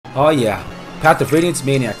Oh yeah, Path of Radiance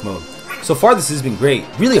Maniac mode. So far this has been great,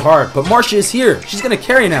 really hard, but Marcia is here. She's gonna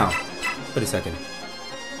carry now. Wait a second.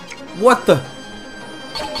 What the?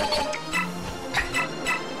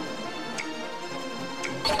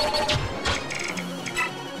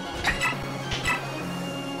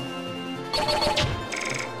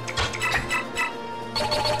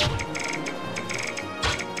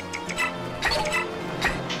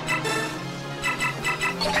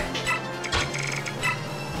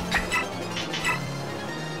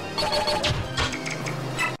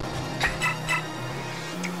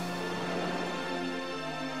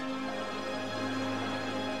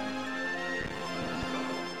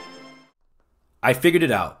 I figured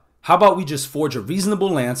it out. How about we just forge a reasonable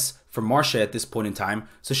lance for Marcia at this point in time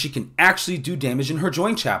so she can actually do damage in her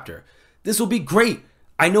join chapter. This will be great.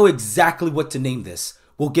 I know exactly what to name this.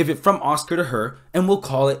 We'll give it from Oscar to her and we'll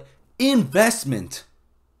call it Investment.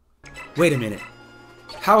 Wait a minute.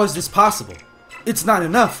 How is this possible? It's not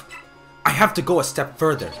enough. I have to go a step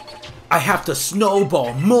further. I have to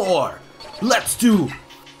snowball more. Let's do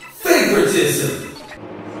Favoritism.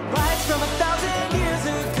 Rise from 1,000 years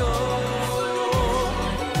ago,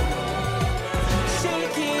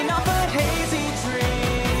 shaking off a hazy dream.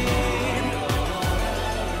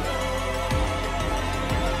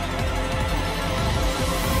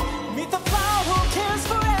 Meet the flower who cares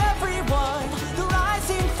for everyone, the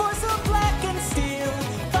rising force of black and steel,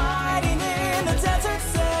 fighting in the desert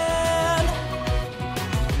sand.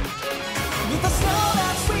 Meet the snow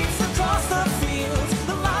that sweeps across the fields,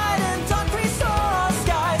 the light and dark restore our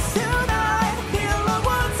skies tonight. Heal our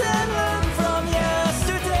wounds and learn from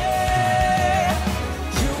yesterday.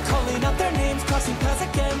 You calling out their names, crossing paths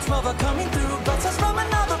again, 12 are coming through, but us from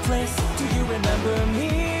another place. Do you remember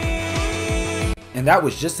me? And that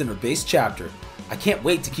was just in her base chapter. I can't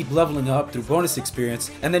wait to keep leveling up through bonus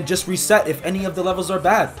experience and then just reset if any of the levels are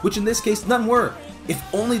bad, which in this case none were. If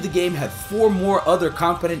only the game had 4 more other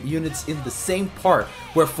competent units in the same part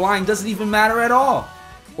where flying doesn't even matter at all.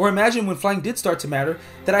 Or imagine when flying did start to matter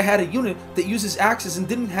that I had a unit that uses axes and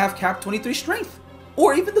didn't have cap 23 strength.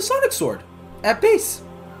 Or even the sonic sword at base.